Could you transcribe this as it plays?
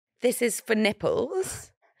this is for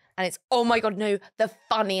nipples. And it's, oh my God, no, the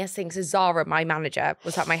funniest thing. So Zara, my manager,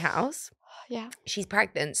 was at my house. Yeah. She's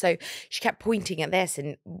pregnant. So she kept pointing at this.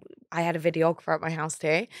 And I had a videographer at my house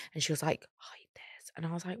too. And she was like, hide this. And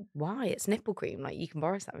I was like, why? It's nipple cream. Like, you can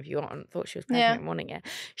borrow some if you want. And thought she was pregnant and wanting it.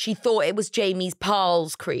 She thought it was Jamie's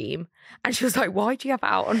Pearls cream. And she was like, why do you have it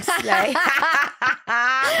out on display?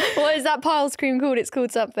 What is that Piles cream called? It's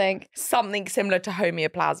called something. Something similar to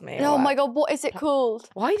homeoplasmy. Oh my God, what is it called?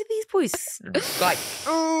 Why do these boys like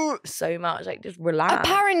so much? Like, just relax.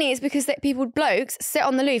 Apparently it's because blokes sit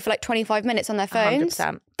on the loo for like 25 minutes on their phones.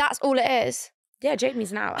 100%. That's all it is. Yeah,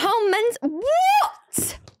 Jamie's an hour.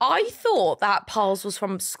 What? I thought that Pearls was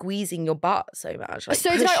from squeezing your butt so much. Like so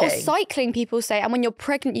pushing. or cycling, people say, and when you're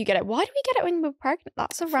pregnant, you get it. Why do we get it when we're pregnant?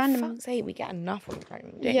 That's a random. For fuck's sake, we get enough when we're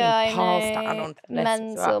pregnant. Don't Yeah, need Pearls I to add know. on to the list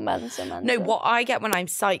as well. Mental. No, what I get when I'm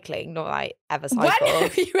cycling, not like ever cycle. When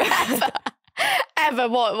have you ever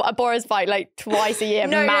what a Boris bike like twice a year?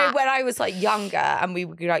 No, when I was like younger and we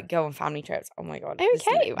would like go on family trips. Oh my God.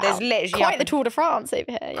 Okay, there's literally quite the Tour de France over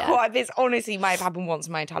here. Yeah. This honestly might have happened once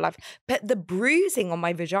in my entire life. But the bruising on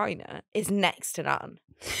my vagina is next to none.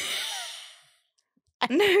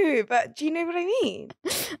 No, but do you know what I mean?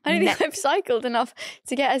 I don't think I've cycled enough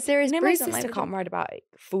to get a serious bruise my on my sister vagina. can't ride a bike.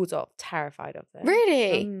 Falls off, terrified of them.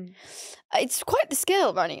 Really? It's quite the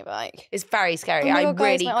skill running a bike. It's very scary. Oh my I God,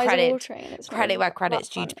 guys, really my eyes are credit watering and it's where credit's that's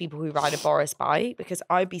due to funny. people who ride a Boris bike, because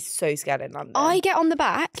I'd be so scared in London. I get on the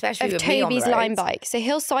back Especially of with me on the Toby's line roads. bike. So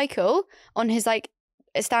he'll cycle on his like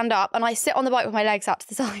stand up and I sit on the bike with my legs out to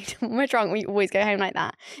the side. When we're drunk, we always go home like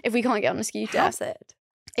that. If we can't get on a scooter. Has it?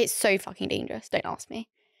 It's so fucking dangerous. Don't ask me.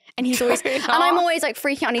 And he's always, and I'm always like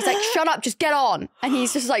freaking out. And he's like, shut up, just get on. And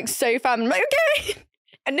he's just like so firm. I'm like, okay.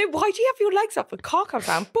 And no, why do you have your legs up? A car comes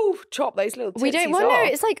down, poof, chop those little tootsies We don't want off.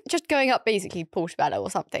 to. It's like just going up basically Portobello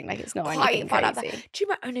or something. Like it's not anything Quite crazy. like that. Do you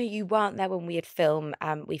remember? Oh no, you weren't there when we had filmed.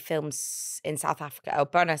 We filmed in South Africa, or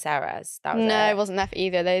Buenos Aires. That was No, I it. wasn't there for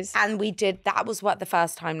either of those. And we did. That was what the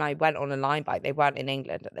first time I went on a line bike. They weren't in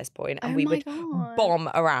England at this point, and we would bomb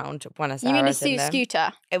around Buenos Aires. You mean the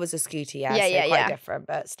scooter? It was a scooter, yeah. Yeah, so quite different,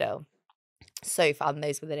 but still. So fun,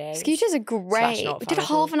 those were the days. Scooters are great. not We fun did a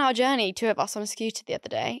at all. half an hour journey, two of us on a scooter the other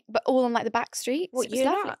day, but all on like the back streets. What, It was you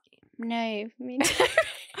and lovely. I? No, me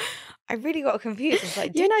I really got confused. I was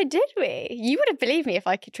like, You and I did we? You would have believed me if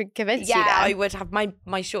I could convince you yeah, that. I would have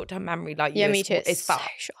my short-term memory like Yeah, you. me too. It's so fucked.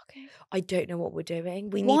 shocking. I don't know what we're doing.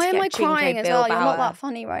 We need Why to am get I crying Jinko as well? You're not Bilbao. that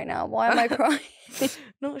funny right now. Why am I crying?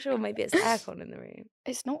 Not sure. Maybe it's aircon in the room.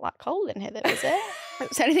 It's not that cold in here though, is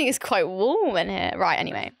it? So anything is quite warm in here. Right,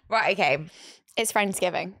 anyway. Right, okay. It's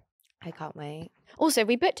Friendsgiving. I can't wait. Also,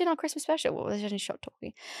 we booked in our Christmas special. What was I just shot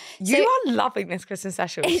talking? You are loving this Christmas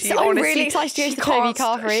special. I'm really excited to go to the Toby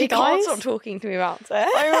Carvery, She can't guys. stop talking to me about it.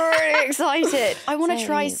 I'm really excited. I want to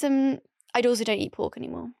try Same. some. I also don't eat pork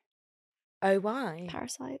anymore. Oh, why?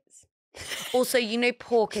 Parasites. Also, you know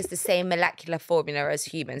pork is the same molecular formula as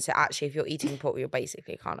humans. So actually, if you're eating pork, you're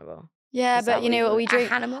basically a carnivore. Yeah, Is that but you know you what we a drink?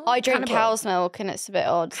 cannibal? I drink Cannibal? cow's milk and it's a bit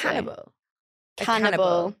odd. so- Cannibal. A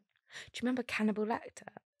Cannibal. Do you remember Cannibal Lecter?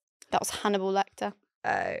 That was Hannibal Lecter.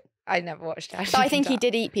 Oh, I never watched that. But I think he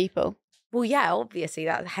did eat people. Well, yeah, obviously,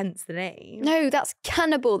 that's hence the name. No, that's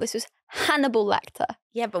cannibal. This was Hannibal Lecter.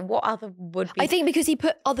 Yeah, but what other would be? I think because he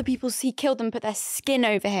put other people's, he killed them, put their skin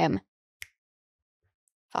over him.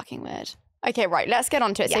 Fucking weird. Okay, right, let's get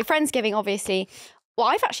on to it. Yeah. So Friendsgiving, obviously, well,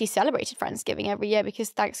 I've actually celebrated Friendsgiving every year because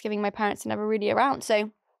Thanksgiving, my parents are never really around.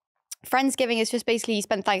 So Friendsgiving is just basically you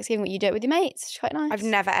spend Thanksgiving, you do it with your mates. It's quite nice. I've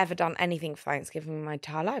never ever done anything for Thanksgiving in my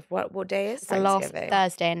entire life. What day is It's the last Thanksgiving?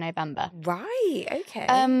 Thursday in November. Right. Okay.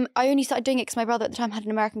 I only started doing it because my brother at the time had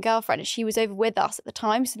an American girlfriend and she was over with us at the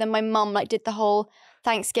time. So then my mum like did the whole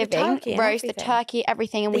Thanksgiving turkey and roast, the everything. turkey,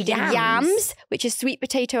 everything, and The we did yams. yams, which is sweet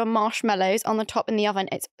potato and marshmallows on the top in the oven.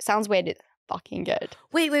 It sounds weird. It's fucking good.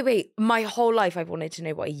 Wait. My whole life I've wanted to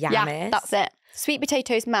know what a yam is. That's it. Sweet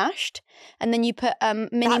potatoes mashed, and then you put mini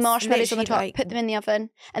That's marshmallows on the literally top, like- put them in the oven,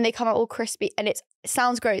 and they come out all crispy. And it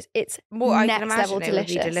sounds gross. It's Well, I next can imagine level it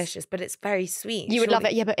delicious. would be delicious, but it's very sweet. You would love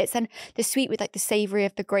surely. it, yeah, but it's then the sweet with like the savoury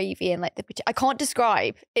of the gravy and like the I can't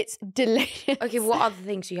describe. It's delicious. Okay, what other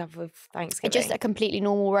things do you have with Thanksgiving? Just a completely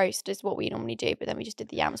normal roast is what we normally do, but then we just did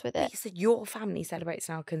the yams with it. You said your family celebrates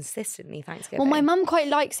now consistently Thanksgiving. Well, my mum quite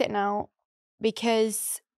likes it now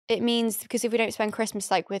because it means because if we don't spend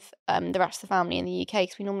Christmas like with the rest of the family in the UK,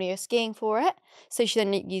 because we normally go skiing for it, so she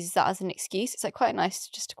then uses that as an excuse. It's like quite a nice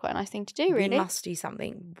thing to do, really. We must do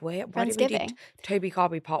something. Why did we do Friendsgiving. Toby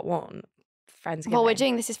Carvery Part 1? Friendsgiving. Well, we're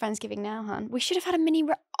doing This Is Friendsgiving now, hon. We should have had a mini.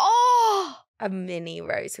 Oh, A mini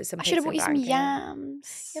roast with some I should have pizza bought you some blanket.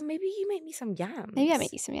 yams. Yeah, maybe you make me some yams. Maybe I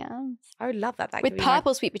make you some yams. I would love that. That with could be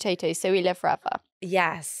purple sweet potatoes, so we live forever.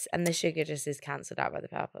 Yes, and the sugar just is cancelled out by the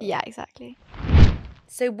purple. Yeah, exactly.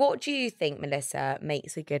 So what do you think, Melissa,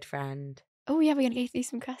 makes a good friend? Oh yeah, we're gonna go through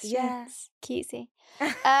some questions. Yeah. Cutesy.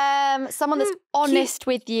 Someone that's honest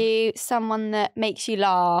with you, someone that makes you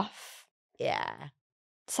laugh. Yeah.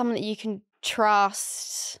 Someone that you can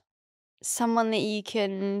trust. Someone that you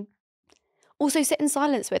can also sit in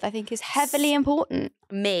silence with, I think is heavily important.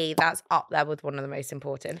 Me, that's up there with one of the most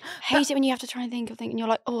important. Hate it when you have to try and think of things and you're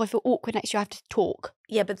like, oh, I feel awkward next to you, I have to talk.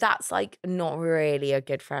 Yeah, but that's like not really a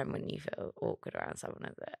good friend when you feel awkward around someone,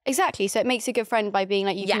 is it? Exactly. So it makes a good friend by being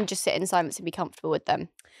like, you can just sit in silence and be comfortable with them.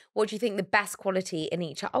 What do you think the best quality in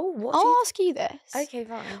each other? Oh, what? I'll ask you this. Okay,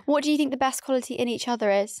 fine. What do you think the best quality in each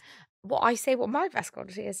other is? Well, I say what my best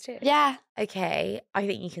quality is too. Yeah. Okay, I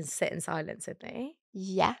think you can sit in silence with me.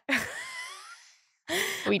 Yeah.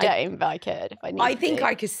 We don't, but I could if I need I think to.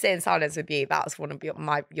 I could sit in silence with you. That's one of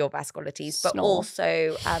your best qualities. But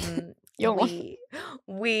also,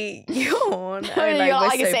 we yawn.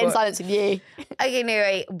 I can sit in silence with you. Okay,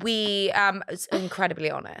 anyway, we incredibly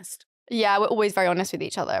honest. Yeah, we're always very honest with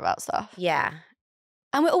each other about stuff. Yeah.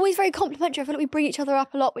 And we're always very complimentary. I feel like we bring each other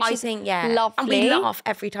up a lot, which is lovely. And we laugh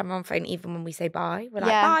every time we're on phone, even when we say bye. We're like,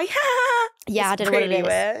 bye. Yeah, I don't know what it is.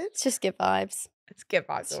 Weird. It's just good vibes. It's good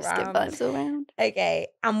vibes all around. Good vibes all around. Okay,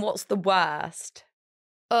 and what's the worst?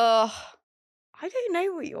 I don't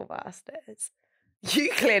know what your worst is.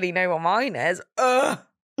 You clearly know what mine is.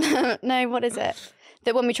 No, what is it?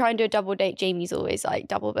 That when we try and do a double date, Jamie's always like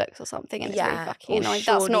double books or something, and it's really fucking annoying.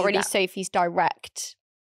 That's not really Sophie's direct.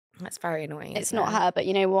 That's very annoying. It's not her, but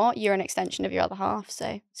you know what? You're an extension of your other half,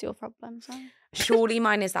 so it's your problem. So. Surely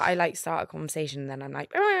mine is that I like start a conversation and then I'm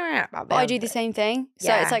like, but I do the same thing.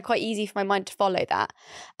 So it's like quite easy for my mind to follow that.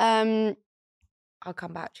 I'll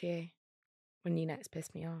come back to you when you next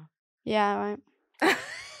piss me off. Yeah, right.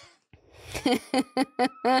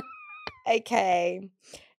 Okay.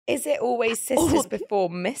 Is it always sisters before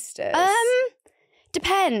misters?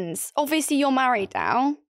 Depends. Obviously, you're married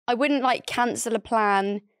now. I wouldn't like cancel a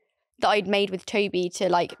plan that I'd made with Toby to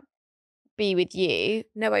like be with you.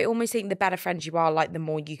 No, I almost think the better friends you are, like the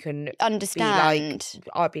more you can understand.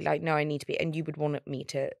 I'd be like, no, I need to be, and you would want me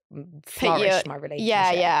to flourish my relationship.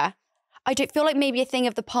 Yeah. I do feel like maybe a thing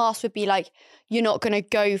of the past would be like, you're not going to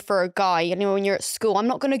go for a guy. You know, when you're at school, I'm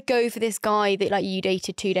not going to go for this guy that like you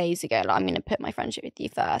dated 2 days ago. Like, I'm going to put my friendship with you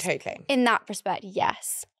first. Totally. In that respect,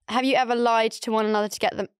 yes. Have you ever lied to one another to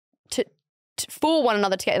get them for one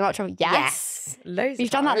another to get them out of trouble? Yes. Loads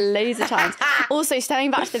We've done that loads of times. Also,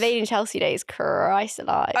 staying back to the Vade and Chelsea days, Christ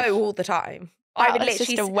alive. Oh, all the time. Wow, I would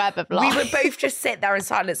literally just a web of lies. We would both just sit there in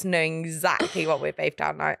silence knowing exactly what we're both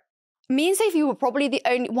down like. Me and Sophie were probably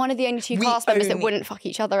one of the only two cast members that wouldn't fuck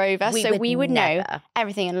each other over. So we would know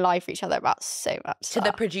everything and lie for each other about so much stuff.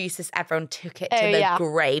 To the producers, everyone took it to the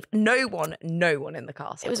grave. No one in the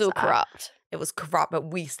cast. It was all corrupt. It was corrupt,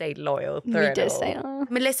 but we stayed loyal through We did stay loyal.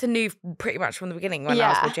 Melissa knew pretty much from the beginning when I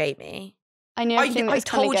was with Jamie. I knew everything that was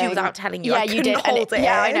told you without telling you. Yeah, I you did. Hold it.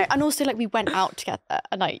 Yeah, I know. And also, like, we went out together,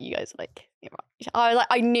 and like, you guys were like, I was like,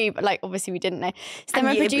 I knew, but like, obviously, we didn't know. So then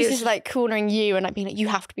my producers were like cornering you and like being like, you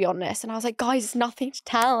have to be honest. And I was like, guys, it's nothing to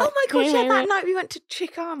tell. Oh my gosh, that night we went to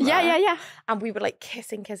Chicama. Yeah. And we were like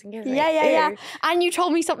kissing. Yeah. And you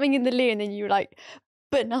told me something in the loo, and then you were like,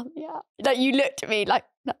 but nothing. Yeah. Like you looked at me like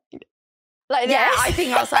this. I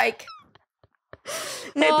think I was like.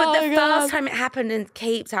 No, but the first time it happened in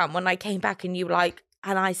Cape Town when I came back and you were like,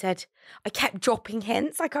 and I said, I kept dropping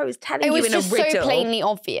hints like I was telling you in a riddle. It was just so plainly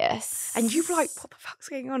obvious. And you were like, what the fuck's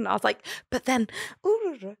going on? I was like, but then.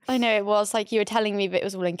 I know it was like you were telling me, but it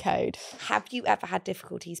was all in code. Have you ever had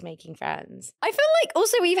difficulties making friends? I feel like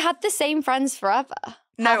also we've had the same friends forever.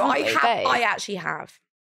 No, I actually have.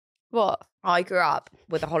 What? I grew up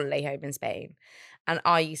with a holiday home in Spain. And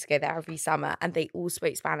I used to go there every summer and they all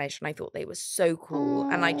spoke Spanish and I thought they were so cool.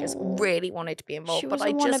 And I just really wanted to be involved. She was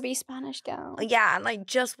a wannabe Spanish girl. Yeah, and I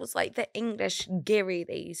just was like the English Giri,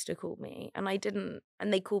 they used to call me. And I didn't,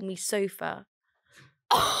 and they called me Sofa.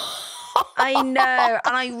 I know,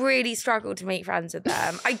 and I really struggled to make friends with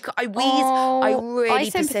them. I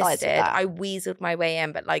really persisted. I weaseled my way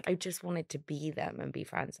in, but like I just wanted to be them and be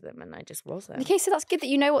friends with them, and I just wasn't. Okay, so that's good that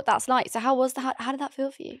you know what that's like. So how did that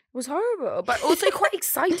feel for you? It was horrible, but also quite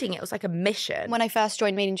exciting. It was like a mission. When I first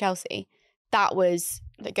joined Made in Chelsea, that was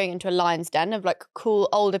like going into a lion's den of like cool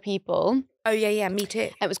older people. Oh yeah, me too.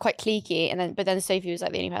 It was quite cliquey, but then Sophie was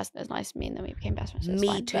like the only person that was nice to me, and then we became best friends. So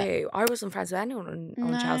me too. I wasn't friends with anyone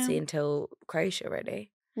on Chelsea until Croatia,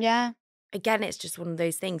 really. Yeah. Again, it's just one of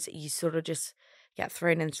those things that you sort of just get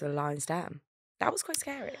thrown into the lion's den. That was quite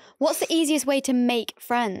scary. What's the easiest way to make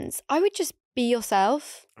friends? I would just be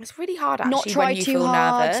yourself. It's really hard, actually, Not try when you too feel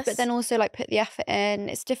hard, nervous. but then also like put the effort in.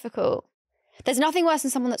 It's difficult. There's nothing worse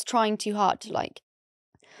than someone that's trying too hard to like.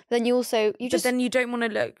 Then you also But then you don't want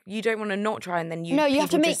to not try, and then you have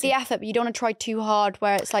to make the effort, but you don't want to try too hard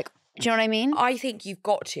where it's like, do you know what I mean? I think you've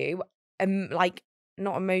got to, like,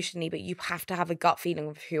 not emotionally, but you have to have a gut feeling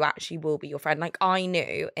of who actually will be your friend. Like, I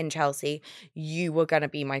knew in Chelsea you were going to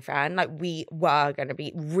be my friend. Like, we were going to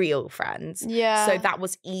be real friends. Yeah. So that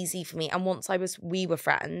was easy for me. And once we were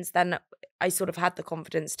friends, then I sort of had the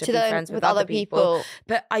confidence to be friends with other people.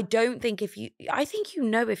 But I don't think if you're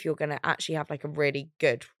going to actually have like a really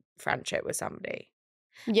good friendship with somebody.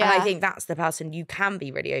 Yeah. And I think that's the person you can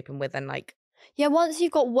be really open with, and like, yeah, once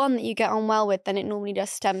you've got one that you get on well with, then it normally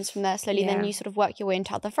just stems from there slowly. Yeah. Then you sort of work your way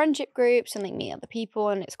into other friendship groups and like meet other people,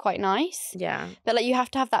 and it's quite nice. Yeah. But like you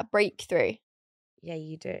have to have that breakthrough. Yeah,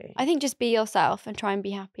 you do. I think just be yourself and try and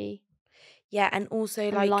be happy. Yeah, and also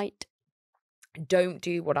And like light. Don't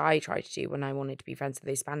do what I tried to do when I wanted to be friends with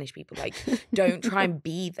those Spanish people. Like, don't try and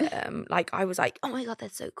be them. Like, I was like, oh my God, they're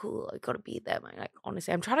so cool. I got to be them. Like,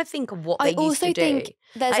 honestly, I'm trying to think of what they used to do. I also think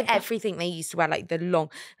there's like everything they used to wear, like the long,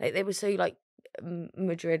 like they were so like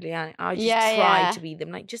Madridian. I just tried to be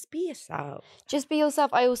them. Like, just be yourself. Just be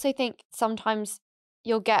yourself. I also think sometimes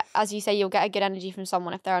you'll get, as you say, you'll get a good energy from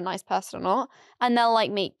someone if they're a nice person or not. And they'll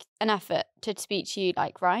like make an effort to speak to you,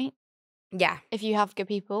 like, right? Yeah. If you have good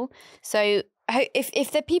people. So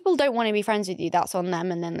if the people don't want to be friends with you, that's on them,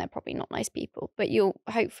 and then they're probably not nice people. But you'll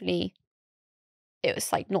hopefully, it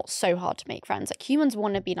was like not so hard to make friends. Like humans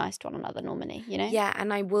want to be nice to one another normally, you know? Yeah,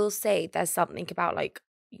 and I will say there's something about like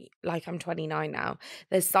I'm 29 now.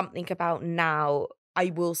 There's something about now.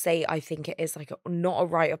 I will say I think it is like not a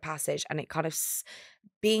rite of passage, and it kind of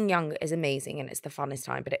being young is amazing and it's the funnest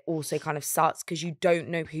time, but it also kind of sucks because you don't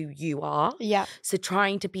know who you are. Yeah. So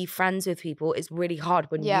trying to be friends with people is really hard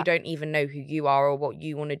when you don't even know who you are or what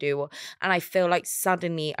you want to do. And I feel like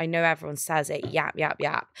suddenly, I know everyone says it, yap, yap,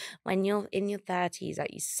 yap. When you're in your 30s,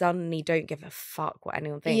 like you suddenly don't give a fuck what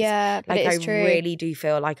anyone thinks. Yeah, but like it's true. Really do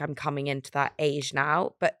feel like I'm coming into that age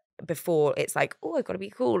now. But before it's like, oh, I've got to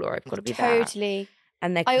be cool or I've got to be totally.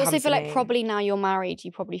 And I also feel like probably now you're married,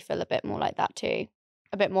 you probably feel a bit more like that too.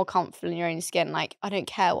 A bit more comfortable in your own skin, like I don't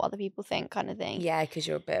care what other people think, kind of thing. Yeah, because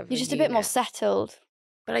you're just a bit more settled.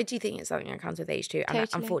 But I do think it's something that comes with age too. And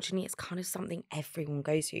unfortunately, it's kind of something everyone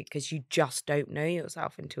goes through because you just don't know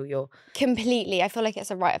yourself until you're... Completely. I feel like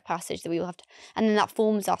it's a rite of passage that we all have to... And then that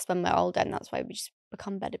forms us when we're older, and that's why we just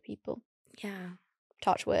become better people. Yeah.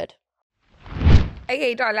 Touch wood.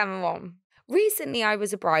 Okay, dilemma 1. Recently, I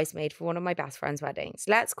was a bridesmaid for one of my best friend's weddings.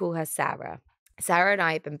 Let's call her Sarah. Sarah and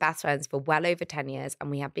I have been best friends for well over 10 years, and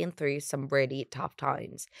we have been through some really tough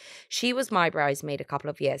times. She was my bridesmaid a couple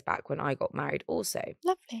of years back when I got married also.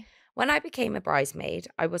 Lovely. When I became a bridesmaid,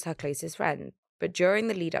 I was her closest friend. But during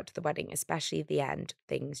the lead up to the wedding, especially the end,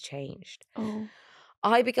 things changed. Oh.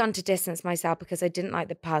 I began to distance myself because I didn't like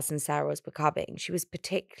the person Sarah was becoming. She was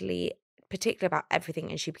particular about everything,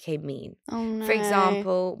 and she became mean. Oh, no. For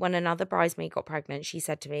example, when another bridesmaid got pregnant, she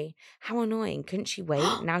said to me, how annoying, couldn't she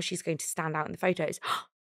wait? Now she's going to stand out in the photos.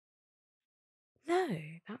 No,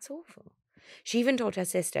 that's awful. She even told her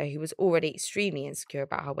sister, who was already extremely insecure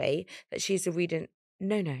about her weight, that she is the reason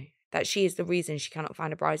she cannot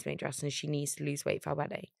find a bridesmaid dress and she needs to lose weight for her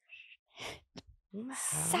wedding.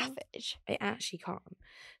 Savage. I actually can't.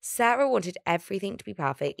 Sarah wanted everything to be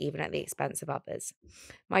perfect, even at the expense of others.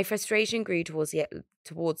 My frustration grew towards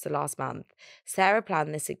the last month. Sarah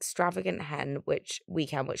planned this extravagant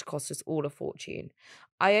weekend, which cost us all a fortune.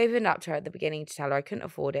 I opened up to her at the beginning to tell her I couldn't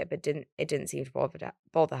afford it, but it didn't seem to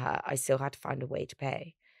bother her. I still had to find a way to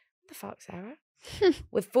pay. What the fuck, Sarah?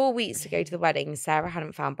 With 4 weeks to go to the wedding, Sarah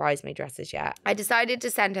hadn't found bridesmaid dresses yet. I decided to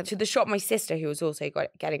send her to the shop my sister, who was also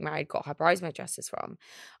getting married, got her bridesmaid dresses from.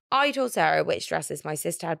 I told Sarah which dresses my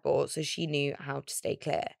sister had bought so she knew how to stay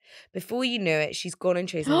clear. Before you knew it, she's gone and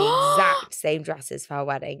chosen the exact same dresses for her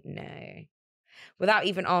wedding. No. Without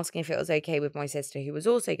even asking if it was okay with my sister, who was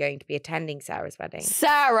also going to be attending Sarah's wedding.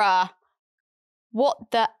 Sarah! What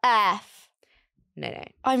the F? No.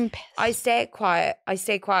 I'm pissed. I stayed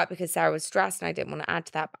quiet because Sarah was stressed and I didn't want to add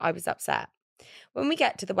to that, but I was upset. When we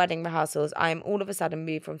get to the wedding rehearsals, I am all of a sudden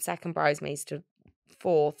moved from second bridesmaids to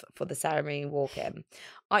fourth for the ceremony walk-in.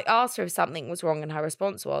 I asked her if something was wrong and her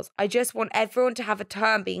response was, I just want everyone to have a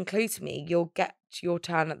turn being close to me. You'll get your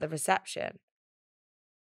turn at the reception.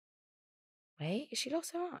 Wait, has she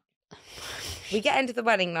lost her mind? We get into the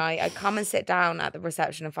wedding night. I come and sit down at the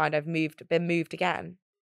reception and find I've been moved again.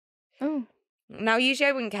 Oh. Now, usually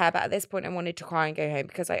I wouldn't care, but at this point I wanted to cry and go home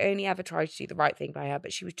because I only ever tried to do the right thing by her,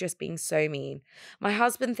 but she was just being so mean. My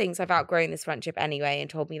husband thinks I've outgrown this friendship anyway and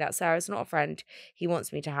told me that Sarah's not a friend he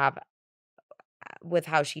wants me to have with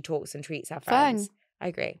how she talks and treats her friends. Fine. I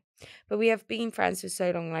agree. But we have been friends for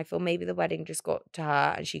so long and I feel maybe the wedding just got to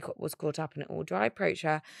her and she was caught up in it all. Do I approach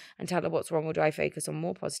her and tell her what's wrong, or do I focus on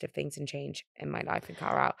more positive things and change in my life and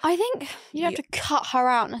cut her out? I think you don't have to cut her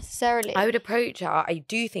out necessarily. I would approach her. I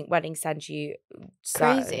do think weddings send you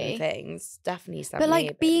certain things. Definitely send but me like a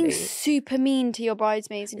bit being loose. super mean to your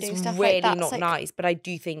bridesmaids and doing stuff really like that. not nice. But I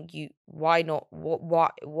do think why not?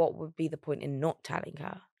 What would be the point in not telling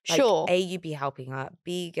her? Like, sure. A, you be helping her.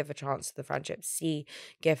 B, give a chance to the friendship. C,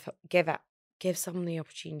 give someone the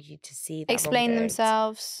opportunity to see that explain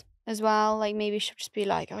themselves as well. Like maybe she'll just be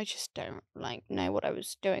like, I just don't like know what I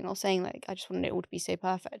was doing or saying. Like I just wanted it all to be so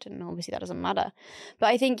perfect, and obviously that doesn't matter. But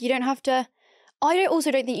I think you don't have to. I also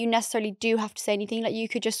don't think you necessarily do have to say anything. Like you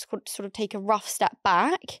could just sort of take a rough step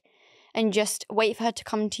back and just wait for her to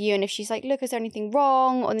come to you. And if she's like, look, is there anything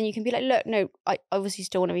wrong? And then you can be like, look, no, I obviously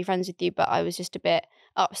still want to be friends with you, but I was just a bit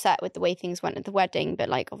upset with the way things went at the wedding. But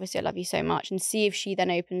like, obviously I love you so much. And see if she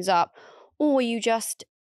then opens up. Or you just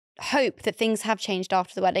hope that things have changed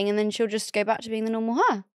after the wedding and then she'll just go back to being the normal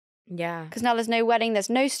her. Yeah. Because now there's no wedding, there's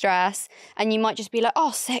no stress. And you might just be like,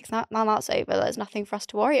 oh, sick, now that's over. There's nothing for us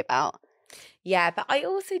to worry about. Yeah, but I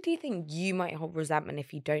also do think you might hold resentment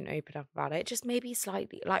if you don't open up about it. Just maybe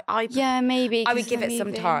slightly. Like maybe. I would give it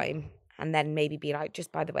some time and then maybe be like,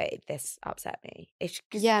 just by the way, this upset me.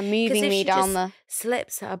 Moving me down the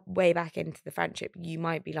slips her way back into the friendship, you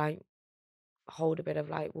might be like, hold a bit of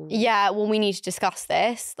like, well, we need to discuss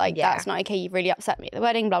this. Like, that's not okay. You've really upset me at the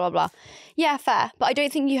wedding, blah, blah, blah. Yeah, fair. But I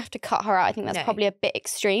don't think you have to cut her out. I think that's probably a bit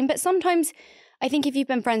extreme. But sometimes I think if you've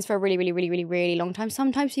been friends for a really, really, really, really, really long time,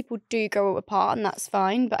 sometimes people do grow apart and that's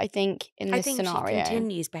fine. But I think in this scenario, if she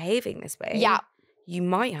continues behaving this way, you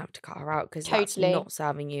might have to cut her out because that's not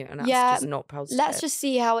serving you and that's just not positive. Let's just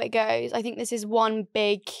see how it goes. I think this is one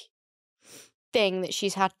big thing that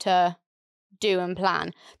she's had to do and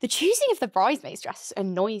plan. The choosing of the bridesmaid's dress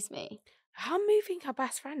annoys me. Her moving her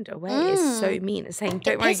best friend away is so mean and saying,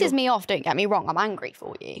 don't worry. It pisses me off, don't get me wrong. I'm angry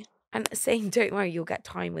for you. And saying, don't worry, you'll get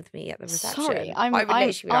time with me at the reception. Sorry, I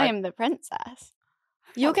am the princess.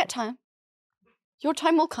 You'll get time. Your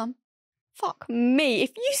time will come. Fuck me.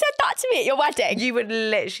 If you said that to me at your wedding, you would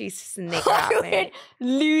literally snigger at me. I would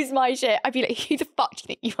lose my shit. I'd be like, who the fuck do you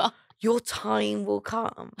think you are? Your time will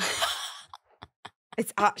come.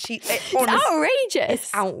 It's actually outrageous.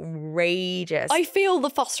 It's outrageous. I feel the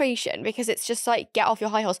frustration because it's just like, get off your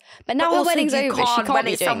high horse. But now her wedding's over. She can't when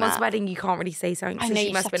be it's doing someone's that. wedding, you can't really say something. I So know she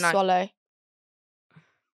you must have be to like, swallow.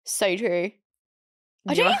 So true.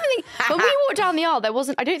 I don't even think when we walked down the aisle,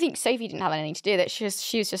 I don't think Sophie didn't have anything to do with it. She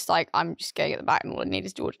was just like, I'm just going at the back and all I need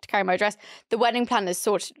is to carry my dress. The wedding planners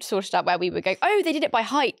sorted out where we were going. Oh, they did it by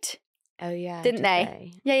height. Oh, yeah. Didn't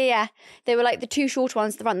they? Yeah. They were like the two short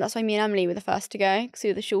ones at the front. That's why me and Emily were the first to go because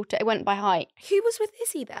we were the shorter. It went by height. Who was with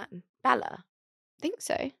Izzy then? Bella? I think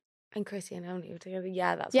so. And Chrissy and Emily were together.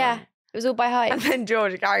 Yeah, that's right. It was all by height. And then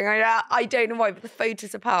Georgia going, I don't know why, but the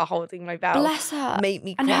photos of her holding my belt. Bless her. Made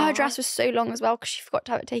me cry. And her dress was so long as well because she forgot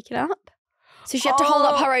to have it taken up. So she had to hold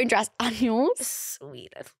up her own dress and yours.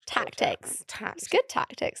 Sweet little tactics. It's good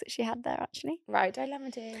tactics that she had there, actually. Right,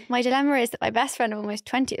 dilemma do. My dilemma is that my best friend of almost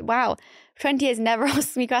 20 years never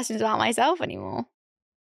asks me questions about myself anymore.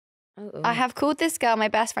 I have called this girl my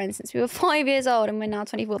best friend since we were 5 years old and we're now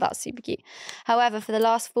 24. That's super cute. However, for the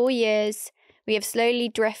last 4 years, we have slowly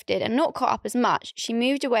drifted and not caught up as much. She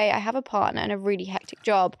moved away, I have a partner and a really hectic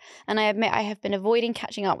job. And I admit I have been avoiding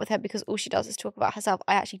catching up with her because all she does is talk about herself.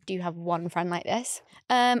 I actually do have one friend like this.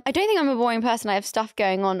 I don't think I'm a boring person. I have stuff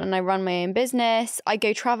going on and I run my own business. I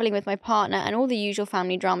go traveling with my partner and all the usual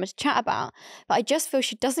family drama to chat about. But I just feel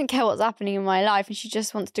she doesn't care what's happening in my life and she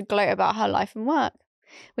just wants to gloat about her life and work.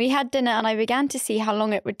 We had dinner and I began to see how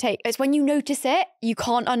long it would take. It's when you notice it, you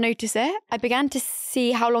can't unnotice it. I began to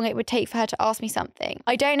see how long it would take for her to ask me something.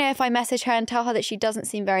 I don't know if I message her and tell her that she doesn't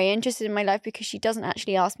seem very interested in my life because she doesn't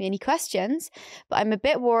actually ask me any questions, but I'm a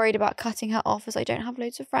bit worried about cutting her off as I don't have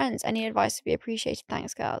loads of friends. Any advice would be appreciated.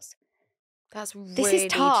 Thanks, girls. This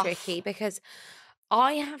is tough. Tricky because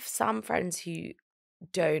I have some friends who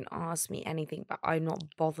don't ask me anything, but I'm not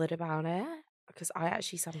bothered about it because I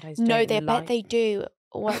actually sometimes don't. No, bet they do.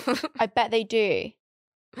 I bet they do.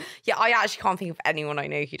 Yeah, I actually can't think of anyone I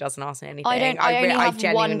know who doesn't ask me anything. I only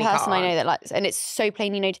have one person I know that likes, and it's so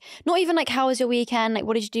plainly noted. Not even like, how was your weekend? Like,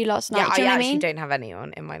 what did you do last night? Yeah, I actually don't have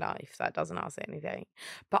anyone in my life that doesn't ask anything.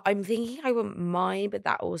 But I'm thinking I wouldn't mind, but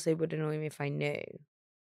that also would annoy me if I knew.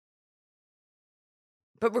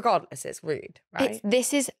 But regardless, it's rude, right?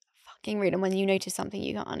 This is fucking rude. And when you notice something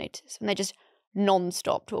you can't notice, when they're just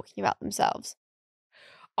non-stop talking about themselves.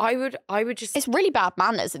 I would just... It's really bad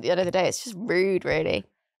manners at the end of the day. It's just rude, really.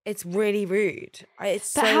 It's really rude. But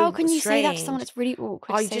so how can you say that to someone? It's really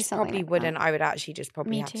awkward. I just probably wouldn't. I would actually just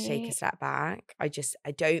probably have to take a step back. I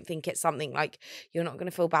don't think it's something like you're not going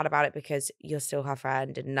to feel bad about it because you're still her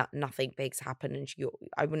friend and nothing big's happened. And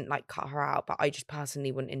I wouldn't like cut her out, but I just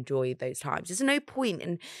personally wouldn't enjoy those times. There's no point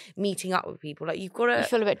in meeting up with people. Like you've got to. You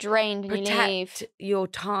feel a bit drained and you leave. Your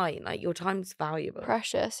time. Like your time's valuable.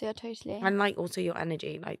 Precious. Yeah, totally. And like also your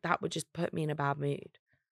energy. Like that would just put me in a bad mood.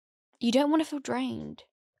 You don't want to feel drained.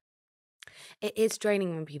 It is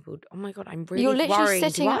draining when people. Oh my god, I'm really You're literally worried.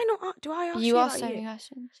 sitting. Do I ask you? You ask so many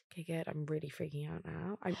questions. Okay, good. I'm really freaking out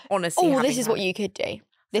now. I'm honestly. Oh, this is what you could do.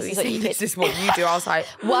 This is what you could. This is what you do. I was like,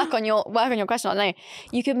 work on your question. I don't know.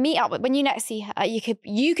 You could meet up with when you next see her. You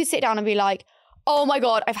could sit down and be like, oh my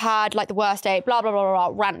god, I've had like the worst day. Blah blah blah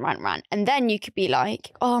blah. Rant. And then you could be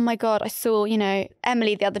like, oh my god, I saw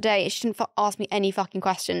Emily the other day. She didn't ask me any fucking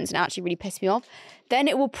questions and it actually really pissed me off. Then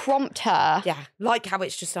it will prompt her. Yeah, like how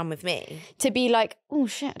it's just done with me. To be like, oh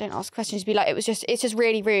shit, I don't ask questions. To be like, it's just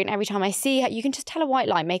really rude. And every time I see her, you can just tell a white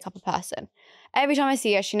lie, make up a person. Every time I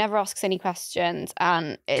see her, she never asks any questions.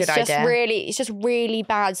 And it's just really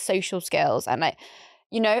bad social skills. And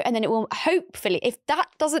and then it will hopefully, if that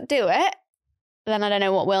doesn't do it, then I don't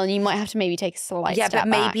know what will, and you might have to maybe take a slight step but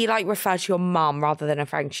maybe back. like refer to your mum rather than a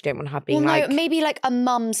friend. You don't want to have being like... No, maybe like a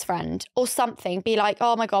mum's friend or something. Be like,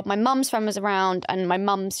 oh my god, my mum's friend was around and my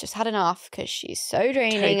mum's just had enough because she's so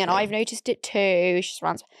draining and I've noticed it too. She's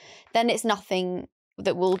around. Then it's nothing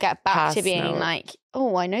that will get back to being like,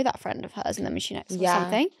 oh, I know that friend of hers and then she knows or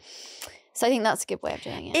something. So I think that's a good way of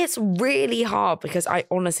doing it. It's really hard because I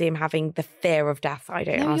honestly am having the fear of death. I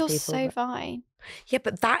don't ask people. You're so fine. Yeah,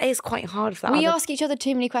 but that is quite hard for that. We ask each other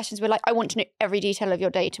too many questions. We're like, I want to know every detail of your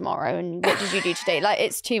day tomorrow and what did you do today? Like,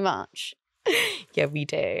 it's too much. Yeah, we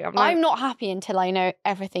do. I'm not happy until I know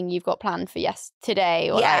everything you've got planned for today.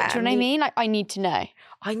 Or do you know what I mean? Like, I need to know.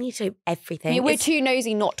 I need to know everything. Yeah, we're too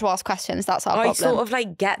nosy not to ask questions. That's our problem. I sort of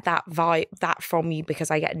like get that vibe from you because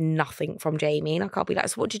I get nothing from Jamie. And I'll be like,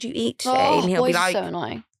 so what did you eat today? And he'll be like, so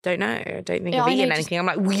annoying. Don't know. I don't think I've eaten anything. I'm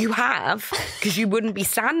like, well, you have, because you wouldn't be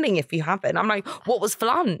standing if you haven't. I'm like, what was for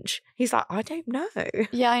lunch? He's like, I don't know.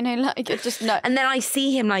 Yeah, I know. Like, just no. And then I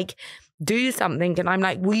see him like do something, and I'm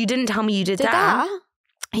like, well, you didn't tell me you did that.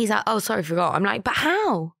 He's like, oh, sorry, I forgot. I'm like, but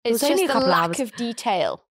how? It's just the lack of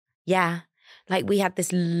detail. Yeah. Like we had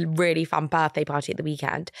this really fun birthday party at the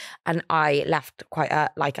weekend and I left I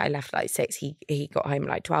left like 6. He got home at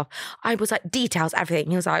like 12. I was like, details, everything.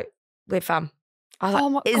 He was like, we're fun. I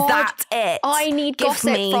was like, is that it? I need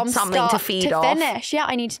gossip from something start to feed to off. finish. Yeah,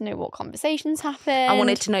 I need to know what conversations happened. I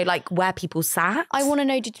wanted to know like where people sat. I want to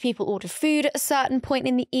know, did people order food at a certain point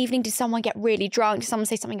in the evening? Did someone get really drunk? Did someone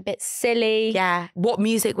say something a bit silly? Yeah. What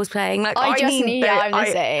music was playing? Like I'm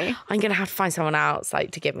going to have to find someone else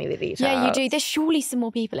like to give me the details. Yeah, you do. There's surely some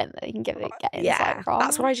more people in there you can get insight from.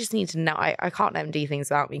 That's what I just need to know. I can't let them do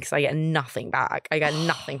things about me because I get nothing back. I get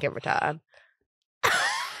nothing in return.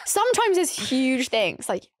 Sometimes there's huge things,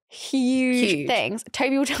 like huge things.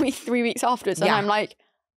 Toby will tell me 3 weeks afterwards and I'm like,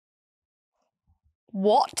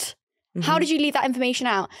 what? Mm-hmm. How did you leave that information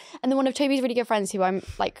out? And then one of Toby's really good friends who I'm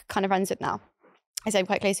like kind of friends with now, I say I'm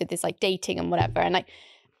quite close with, is like dating and whatever. And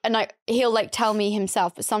he'll like tell me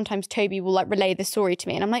himself, but sometimes Toby will like relay the story to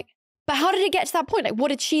me. And I'm like, but how did it get to that point? Like, what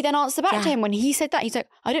did she then answer back to him when he said that? He's like,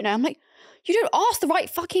 I don't know. I'm like, you don't ask the right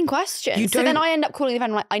fucking questions. So then I end up calling the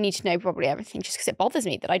friend. I'm like, I need to know probably everything just because it bothers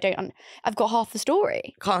me that I've got half the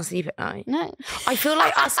story. Can't sleep at night. No. I feel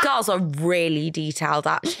like us girls are really detailed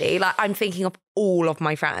actually. Like I'm thinking of all of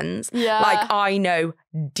my friends. Yeah. Like I know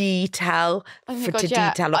detail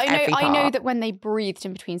detail of every part. I know that when they breathed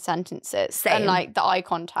in between sentences and like the eye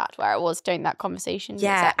contact where it was during that conversation.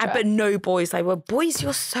 Yeah, but no boys. Like, well, boys,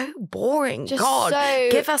 you're so boring. Just God,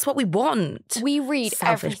 give us what we want. We read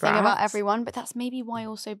everything about everyone, but that's maybe why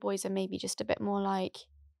also boys are maybe just a bit more like...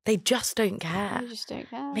 They just don't care. They just don't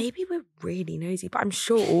care. Maybe we're really nosy, but I'm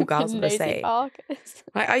sure all girls are the same. Like,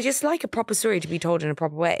 I just like a proper story to be told in a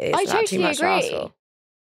proper way. I totally agree.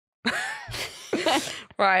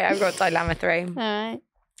 Right, I've got dilemma 3. All right.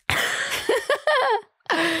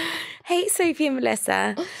 Hey, Sophie and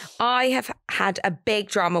Melissa. I have had a big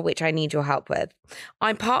drama which I need your help with.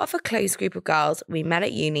 I'm part of a close group of girls. We met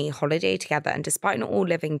at uni, holiday together, and despite not all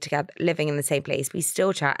living in the same place, we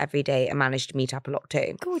still chat every day and manage to meet up a lot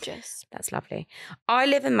too. Gorgeous. That's lovely. I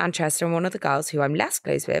live in Manchester, and one of the girls who I'm less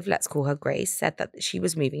close with, let's call her Grace, said that she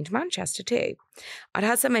was moving to Manchester too. I'd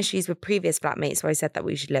had some issues with previous flatmates, so I said that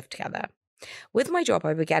we should live together. With my job,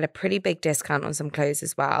 I would get a pretty big discount on some clothes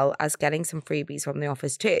as well as getting some freebies from the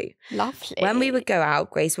office too. Lovely. When we would go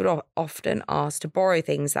out, Grace would often ask to borrow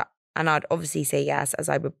things and I'd obviously say yes, as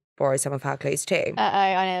I would borrow some of her clothes too.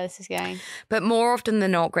 I know this is going. But more often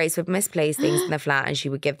than not, Grace would misplace things in the flat and she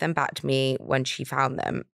would give them back to me when she found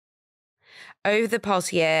them. Over the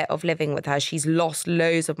past year of living with her, she's lost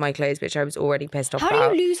loads of my clothes, which I was already pissed off about. How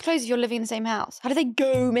do you lose clothes if you're living in the same house? How do they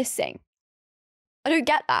go missing? I don't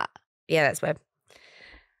get that. Yeah, that's weird.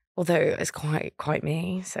 Although it's quite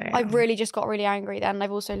me, so... I really just got really angry then. And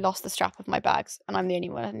I've also lost the strap of my bags and I'm the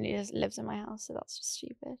only one who lives in my house, so that's just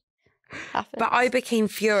stupid. Happens. But I became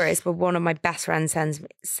furious when one of my best friends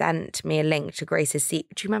sent me a link to Grace's seat.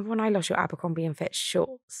 Do you remember when I lost your Abercrombie and Fitch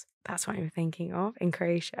shorts? That's what I'm thinking of, in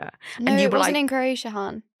Croatia. No, and you it were wasn't like, in Croatia,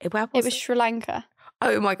 hon. Where was it? Was Sri Lanka.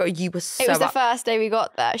 Oh my God, you were so... It was the first day we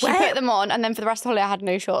got there. She put them on and then for the rest of the holiday I had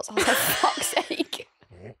no shorts. I was like, fuck's sake.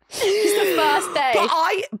 It's the first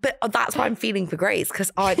day. But that's why I'm feeling for Grace,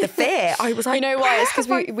 because the fear, I was like... You know why? It's because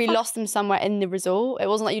we lost them somewhere in the resort. It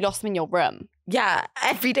wasn't like you lost them in your room. Yeah,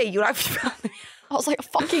 every day you have to... I was like,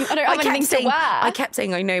 fucking, I don't have anything to wear. I kept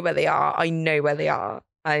saying, I know where they are. I know where they are.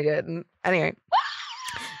 I didn't. Anyway.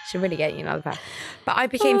 Should really get you another pair. But I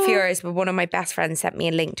became furious when one of my best friends sent me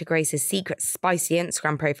a link to Grace's secret spicy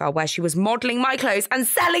Instagram profile where she was modelling my clothes and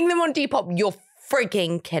selling them on Depop. You're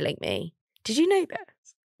freaking killing me. Did you know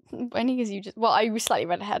this? Only because you just... Well, I slightly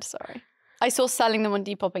read ahead, sorry. I saw selling them on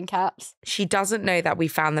Depop in caps. She doesn't know that we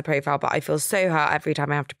found the profile, but I feel so hurt every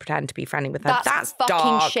time I have to pretend to be friendly with her. That's fucking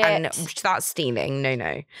dark shit. And that's stealing.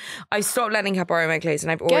 No. I've stopped letting her borrow my clothes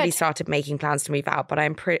and I've already started making plans to move out, but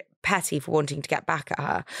I'm petty for wanting to get back at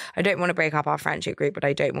her. I don't want to break up our friendship group, but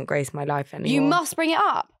I don't want Grace in my life anymore. You must bring it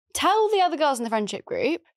up. Tell the other girls in the friendship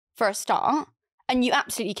group for a start, and you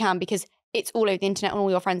absolutely can because it's all over the internet and all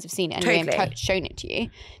your friends have seen it and they've shown it to you.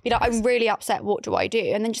 Be like, I'm really upset, what do I do?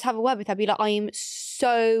 And then just have a word with her. Be like, I am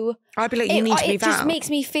so... I'd be like, you need to move out. It just makes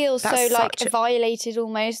me feel so like violated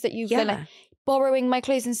almost that you've been like borrowing my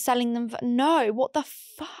clothes and selling them. No, what the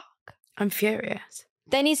fuck? I'm furious.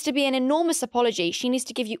 There needs to be an enormous apology. She needs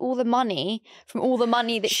to give you all the money from all the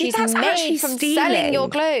money that she's made from selling your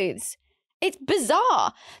clothes. It's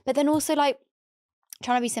bizarre. But then also like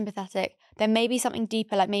trying to be sympathetic. There may be something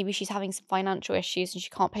deeper, like maybe she's having some financial issues and she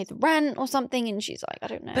can't pay the rent or something and she's like, I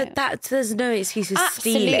don't know. But there's no excuse for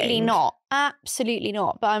stealing. Absolutely not. Absolutely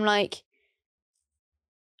not. But I'm like,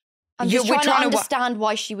 I'm just trying to understand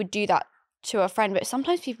why she would do that to a friend. But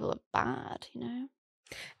sometimes people are bad, you know?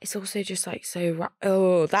 It's also just like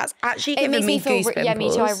that's actually giving me goosebumps. Yeah, me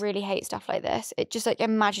too. I really hate stuff like this. It just like,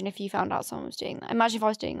 imagine if you found out someone was doing that. Imagine if I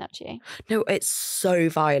was doing that to you. No, it's so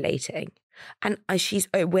violating. And she's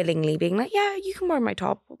willingly being like, yeah, you can borrow my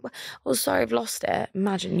top. Oh, sorry, I've lost it.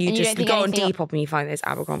 Imagine you just go on Depop and you find those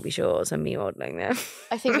Abercrombie shorts and me ordering them.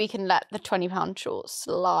 I think we can let the £20 shorts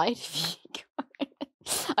slide.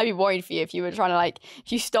 I'd be worried for you if you were trying to like,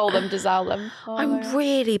 if you stole them to sell them. Oh, I'm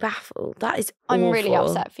really baffled. That is awful. I'm really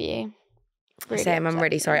upset for you. Really Same, I'm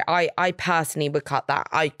really sorry. I personally would cut that.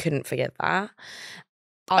 I couldn't forgive that.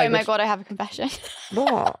 Oh my God, I have a confession.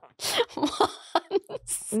 What?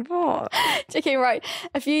 Once. What? Okay, right.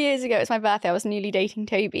 A few years ago, it was my birthday. I was newly dating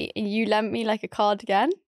Toby, and you lent me like a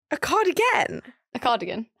cardigan. A cardigan? A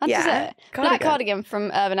cardigan. How does it? Black cardigan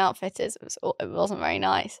from Urban Outfitters. It wasn't very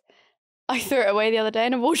nice. I threw it away the other day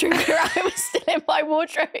in a wardrobe mirror. It was still in my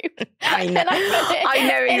wardrobe. I know. And I put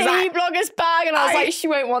it in a e-blogger's bag and I was like, she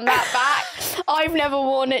won't want that back. I've never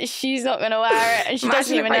worn it. She's not going to wear it. And she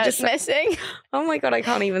doesn't even know it's missing. Oh my God, I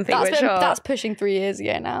can't even think which one. That's pushing 3 years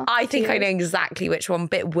ago now. I think I know exactly which one.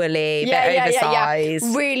 Bit woolly, bit oversized.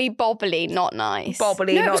 Yeah. Really bobbly, not nice.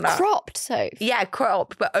 Bobbly, not nice. No, it was nice. cropped, so. Yeah,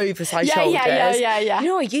 cropped, but oversized shoulders. Yeah. You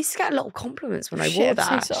know, I used to get a lot of compliments when I wore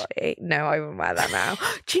that, actually. No, I wouldn't wear that now.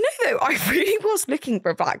 Do you know, though, I really was looking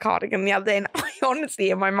for a black cardigan the other day and I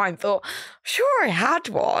honestly, in my mind, thought, sure, I had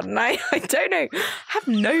one. I don't know. I have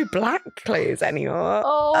no black clothes anymore.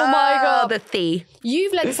 Oh, my God. The thief.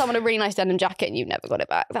 You've lent someone a really nice denim jacket and you've never got it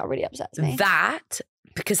back. That really upsets me.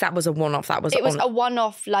 Because that was a one-off. It was a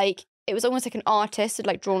one-off, like, it was almost like an artist had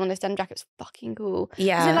like drawn on this denim jacket. It was fucking cool.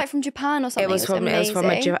 Yeah. Was it like from Japan or something? It was from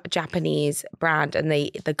a Japanese brand and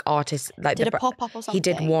the artist like did a pop-up or something. He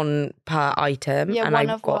did one per item and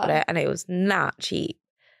I got it and it was not cheap.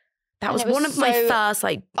 That was one of my first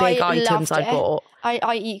like big items I bought.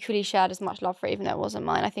 I equally shared as much love for it even though it wasn't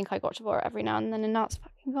mine. I think I got to borrow it every now and then and now it's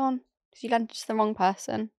fucking gone. Because you lent it to the wrong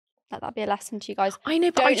person. Let that be a lesson to you guys. I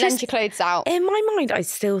know, but don't lend your clothes out. In my mind, I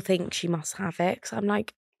still think she must have it because I'm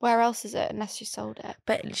like, Where else is it? Unless she sold it.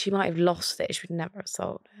 But she might have lost it. She would never have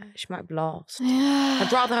sold it. She might have lost. Yeah.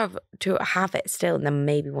 I'd rather have it still, and then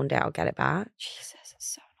maybe one day I'll get it back. Jesus, it's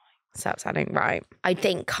so annoying. So upsetting, right? I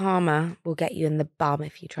think karma will get you in the bum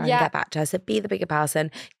if you try and get back to her. So be the bigger person,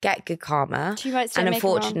 get good karma, and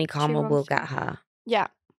unfortunately, karma will get her. Yeah.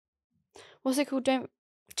 What's it called?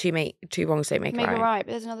 Two wrongs don't make it right. Right,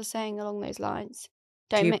 but there's another saying along those lines.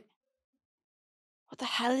 What the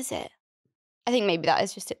hell is it? I think maybe that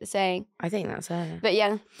is just it, the saying. I think that's it. But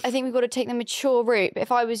yeah, I think we've got to take the mature route. But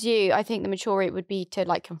if I was you, I think the mature route would be to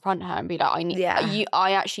like confront her and be like,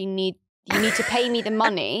 you need to pay me the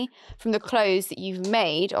money from the clothes that you've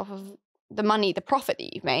made off of the profit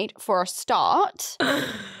that you've made for a start.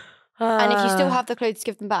 And if you still have the clothes,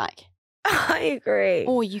 give them back. I agree.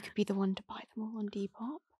 Or you could be the one to buy them all on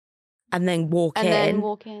Depop. And then walk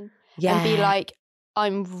in. Yeah. And be like,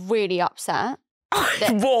 I'm really upset.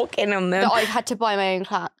 Walk in on them. That I've had to buy my own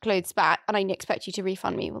clothes back, and I expect you to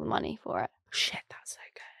refund me all the money for it. Shit, that's so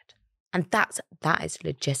good. And that is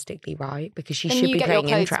logistically right, because she should be paying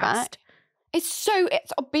interest. Back. It's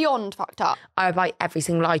beyond fucked up. I buy every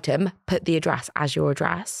single item, put the address as your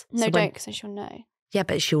address. No, don't, because then she'll know. Yeah,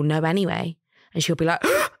 but she'll know anyway. And she'll be like,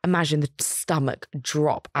 imagine the stomach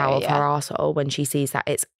drop out of her arsehole when she sees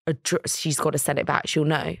that she's got to send it back. She'll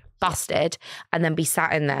know. Busted. And then be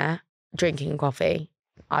sat in there drinking coffee.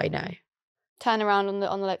 I know. Turn around on the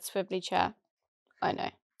like swivelly chair. I know.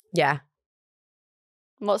 Yeah.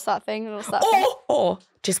 What's that thing? Or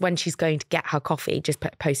just when she's going to get her coffee, just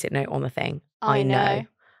put a post-it note on the thing. I know.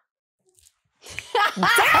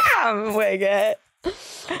 Damn, Wicket.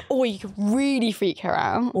 Or you could really freak her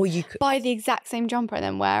out. Or you could buy the exact same jumper and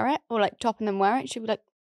then wear it. Or like top and then wear it. She'll be like,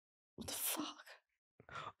 what the fuck?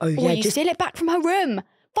 Oh yeah. Or you steal it back from her room.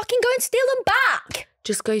 Fucking go and steal them back.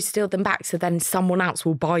 Just go steal them back, so then someone else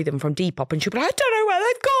will buy them from Depop, and she'll be like, I don't know where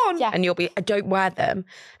they've gone. Yeah. And you'll be, I don't wear them.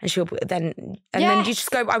 And she'll be, then you just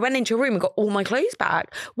go, I went into your room and got all my clothes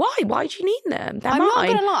back. Why? Why do you need them? They're mine. I'm not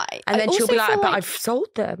gonna lie. And then she'll be like, but I've sold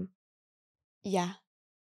them. Yeah.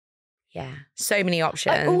 Yeah. So many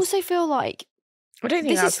options. I also feel like I don't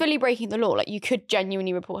think this is fully breaking the law. Like, you could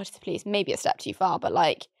genuinely report her to the police. Maybe a step too far, but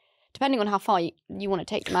like, depending on how far you want to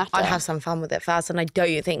take the matter. I'd have some fun with it first, and I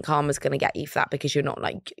don't think karma's going to get you for that, because you're not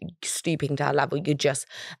like stooping to her level. You're just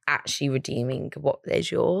actually redeeming what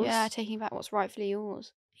is yours. Yeah, taking back what's rightfully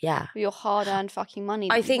yours. Yeah. With your hard-earned fucking money.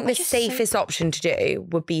 I think the safest option to do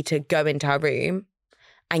would be to go into her room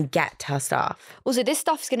and get her stuff. Also, this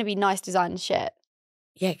stuff's going to be nice design shit.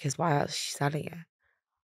 Yeah, because why else is she selling it?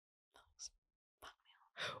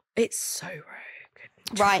 It's so rogue.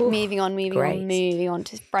 Right, moving on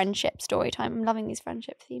to friendship story time. I'm loving these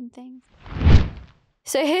friendship themed things.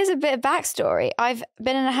 So here's a bit of backstory. I've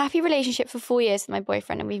been in a happy relationship for 4 years with my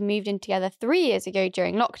boyfriend, and we've moved in together 3 years ago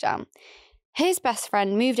during lockdown. His best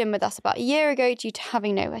friend moved in with us about a year ago due to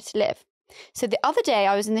having nowhere to live. So the other day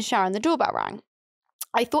I was in the shower and the doorbell rang.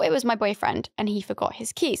 I thought it was my boyfriend and he forgot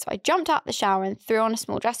his key. So I jumped out the shower and threw on a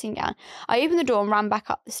small dressing gown. I opened the door and ran back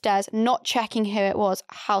up the stairs, not checking who it was.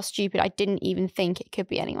 How stupid. I didn't even think it could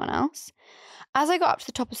be anyone else. As I got up to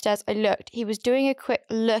the top of the stairs, I looked. He was doing a quick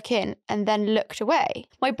look in and then looked away.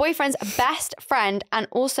 My boyfriend's best friend and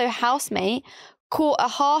also housemate caught a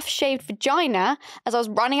half-shaved vagina as I was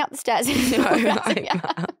running up the stairs.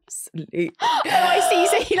 Absolutely. Oh, I see.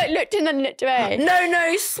 So he like looked in and looked away.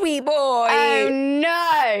 No, sweet boy. Oh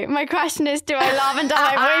no. My question is, do I laugh and tell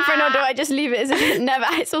my boyfriend, or do I just leave it as if it never,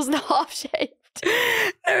 it's also the half-shaved?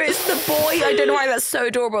 No, it's the boy. I don't know why that's so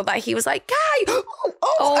adorable that he was like, Guy!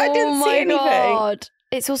 I didn't see anything. God.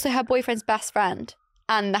 It's also her boyfriend's best friend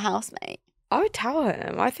and the housemate. I would tell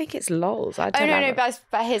him. I think it's lols. But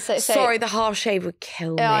his. Sorry, the half shave would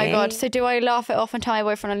kill me. Oh my God. So do I laugh it off and tell my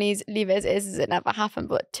boyfriend and leave it as it is? Does it never happen?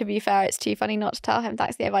 But to be fair, it's too funny not to tell him.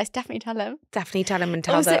 That's the advice. Definitely tell him. Definitely tell him and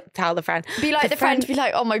tell the friend. Be like the friend. Be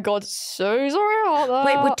like, oh my God, so sorry about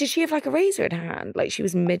that. Wait, did she have like a razor in her hand? Like she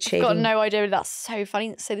was mid-shaving? I've got no idea. That's so funny.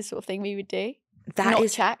 That's the sort of thing we would do. Not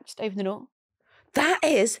check, just open the door. That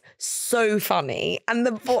is so funny. And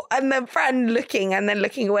the friend looking and then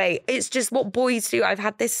looking away. It's just what boys do. I've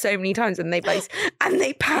had this so many times, and they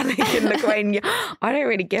panic and look away. And I don't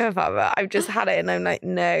really give a fuck, but I've just had it and I'm like,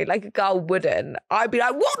 no, like a girl wouldn't. I'd be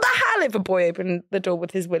like, what the hell if a boy opened the door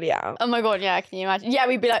with his willy out? Oh my God, yeah, can you imagine? Yeah,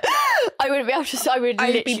 we'd be like, I wouldn't be able to,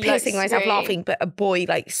 I'd be pissing myself laughing, but a boy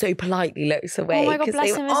like so politely looks away. Oh my God,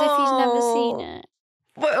 bless him, as if he's never seen it.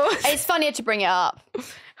 It's funnier to bring it up.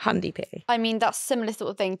 Handy pee. I mean, that's similar sort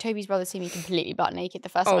of thing. Toby's brother see me completely butt naked the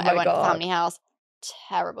first time I went to the family house.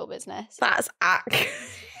 Terrible business. That's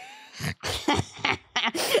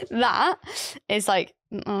That is like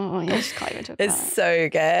Oh, I just can't even talk about it. It's so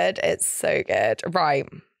good. It's so good. Right.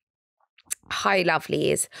 Hi,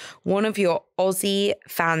 lovelies. One of your Aussie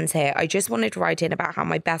fans here. I just wanted to write in about how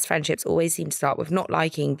my best friendships always seem to start with not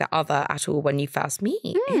liking the other at all when you first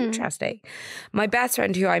meet. Interesting. My best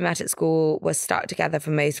friend who I met at school was stuck together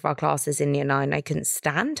for most of our classes in year 9. I couldn't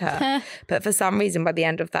stand her. But for some reason, by the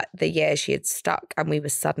end of the year, she had stuck and we were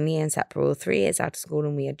suddenly inseparable. 3 years out of school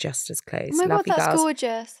and we are just as close. Oh my Love God, that's girls.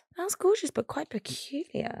 gorgeous. That's gorgeous, but quite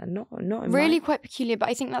peculiar. Not in Really my... quite peculiar, but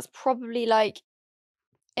I think that's probably like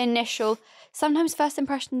initial. Sometimes first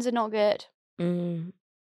impressions are not good.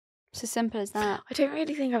 It's as simple as that. I don't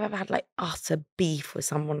really think I've ever had like utter beef with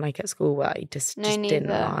someone like at school where I just didn't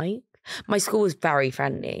like. My school was very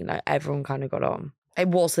friendly. Like everyone kind of got on. It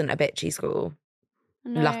wasn't a bitchy school.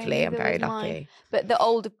 No, Luckily, I'm very lucky. Mine. But the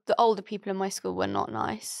older people in my school were not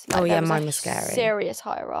nice. Like, yeah, mine was scary. Serious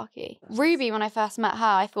hierarchy. Ruby, when I first met her,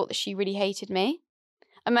 I thought that she really hated me.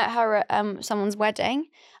 I met her at someone's wedding,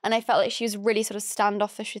 and I felt like she was really sort of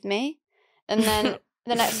standoffish with me. And then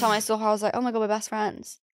the next time I saw her, I was like, oh my God, we're best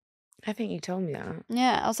friends. I think you told me that.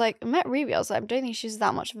 Yeah, I was like, I met Ruby. I was like, I don't think she was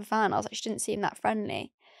that much of a fan. I was like, she didn't seem that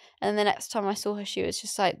friendly. And the next time I saw her, she was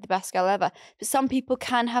just like the best girl ever. But some people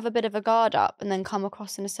can have a bit of a guard up and then come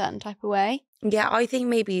across in a certain type of way. Yeah, I think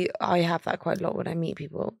maybe I have that quite a lot when I meet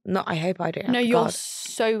people. I hope I don't have No, the you're guard.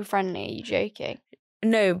 so friendly. Are you joking?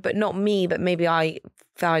 No, but not me, but maybe I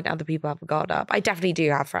find other people have a guard up. I definitely do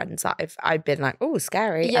have friends that I've been like, oh,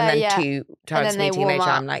 scary. Yeah, and then yeah. 2 times they meeting warm later,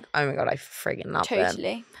 up. I'm like, oh my God, I friggin' love them.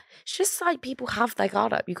 Totally. It's just like people have their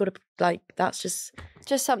guard up. You got to, like, that's just...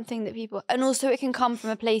 Just something that people... And also it can come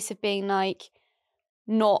from a place of being like,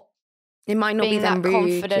 not... It might not be being them that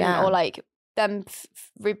rude, confident yeah. or like them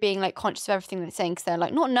being like conscious of everything they're saying because they're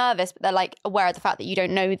like not nervous, but they're like aware of the fact that you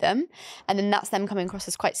don't know them. And then that's them coming across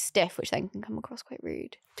as quite stiff, which then can come across quite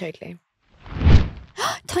rude. Totally.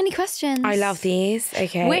 Tiny questions. I love these.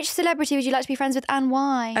 Okay. Which celebrity would you like to be friends with and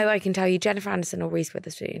why? Oh, I can tell you Jennifer Aniston or Reese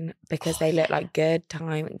Witherspoon because they look like good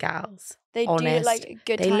time gals. They do look like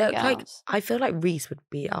good They time look gals. like, I feel like Reese would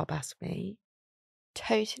be our best mate.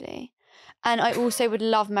 Totally. And I also would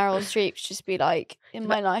love Meryl Streep to just be like in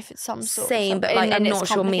my life at some sort. Same, but like I'm not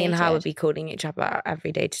sure me and her would complicated. be calling each other out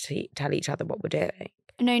every day to tell each other what we're doing.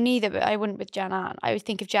 No, neither, but I wouldn't with Jan Ann. I would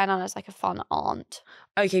think of Jan Ann as like a fun aunt.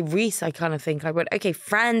 Okay, Reese, I kind of think I would. Okay,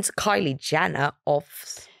 friends, Kylie Jenner,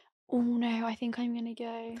 offs. Oh no, I think I'm going to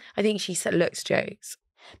go. I think she looks jokes.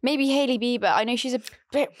 Maybe Hailey Bieber. I know she's a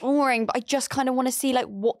bit boring, but I just kind of want to see like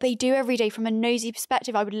what they do every day from a nosy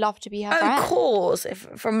perspective. I would love to be her friend. Of course,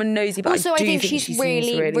 from a nosy, but also, I do think think she's she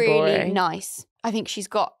really boring. nice. I think she's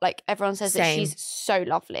got like everyone says that she's so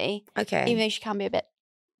lovely. Okay. Even though she can be a bit.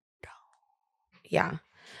 Yeah.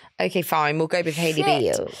 Okay, fine. We'll go with Hailey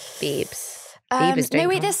Biebs. No,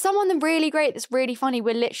 wait, there's someone really great that's really funny.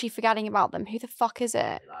 We're literally forgetting about them. Who the fuck is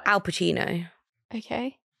it? Al Pacino.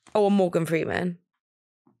 Okay. Or Morgan Freeman.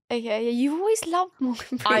 Okay, yeah, you've always loved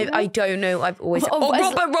Morgan Freeman. I don't know. I've always...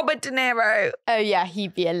 Robert De Niro. Oh, yeah,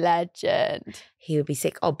 he'd be a legend. He would be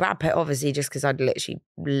sick. Oh, Brad Pitt, obviously, just because I'd literally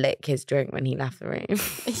lick his drink when he left the room.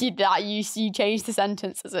 You changed the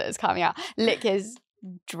sentence as it was coming out. Lick his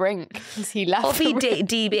drink because he left the room.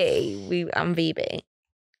 DB. I'm VB.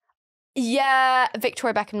 Yeah,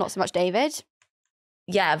 Victoria Beckham, not so much David.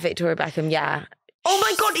 Yeah, Victoria Beckham, yeah. Oh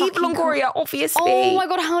my God, Eva Longoria, obviously. Oh my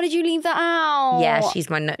God, how did you leave that out? Yeah, she's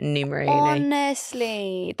my numero uno.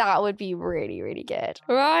 Honestly, that would be really, really good.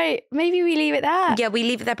 Right, maybe we leave it there. Yeah, we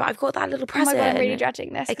leave it there, but I've got that little present. Oh my God, I'm really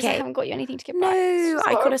dreading this because I haven't got you anything to give back. No,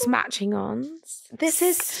 I got us matching ons. This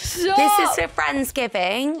is for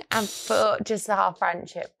Friendsgiving and for just our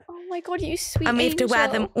friendship. Oh my God, you sweet And we have to wear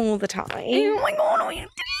them angel. all the time. Oh my God, are you...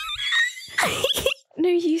 No,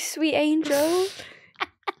 you sweet angel.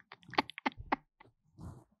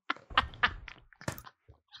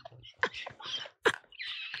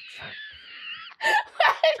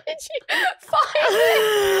 Where did you find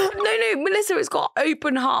it? No, Melissa, it's got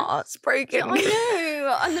open hearts, broken. Yeah, I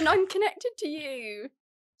know, and then I'm connected to you.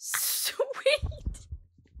 Sweet.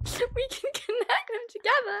 We can connect them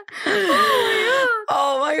together.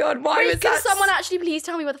 Oh my God, why was that? Can someone actually please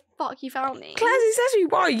tell me where the fuck you found me? Claire's Accessory,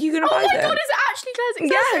 why are you going to buy them? Oh my God, is it actually Claire's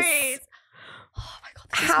Accessories? Yes. Oh my God,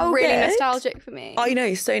 this is really good? nostalgic for me. I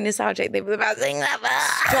know, so nostalgic. They were the best thing ever.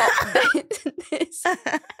 Stop this.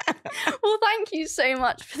 Well, thank you so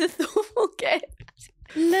much for the thoughtful gift.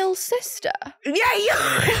 Lil sister. Yeah,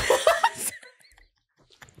 Is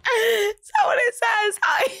that what it says?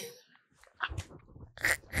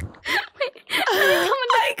 Wait,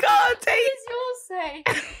 I can't take what does yours say?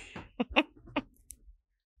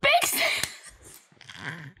 Big sis.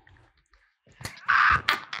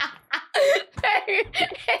 No,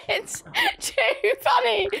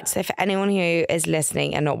 funny. So for anyone who is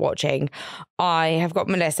listening and not watching, I have got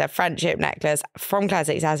Melissa friendship necklace from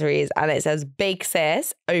Classic Accessories, and it says big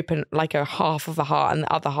sis, open like a half of a heart, and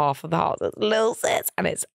the other half of the heart says little sis, and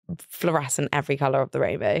it's fluorescent every colour of the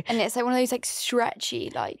rainbow. And it's like one of those like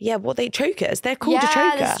stretchy, like... Yeah, what they chokers? They're called a choker.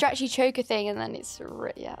 Yeah, the stretchy choker thing, and then it's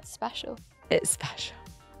special. It's special.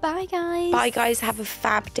 Bye, guys. Bye, guys. Have a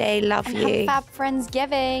fab day. Love and you. Have a fab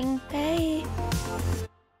Friendsgiving. Bye.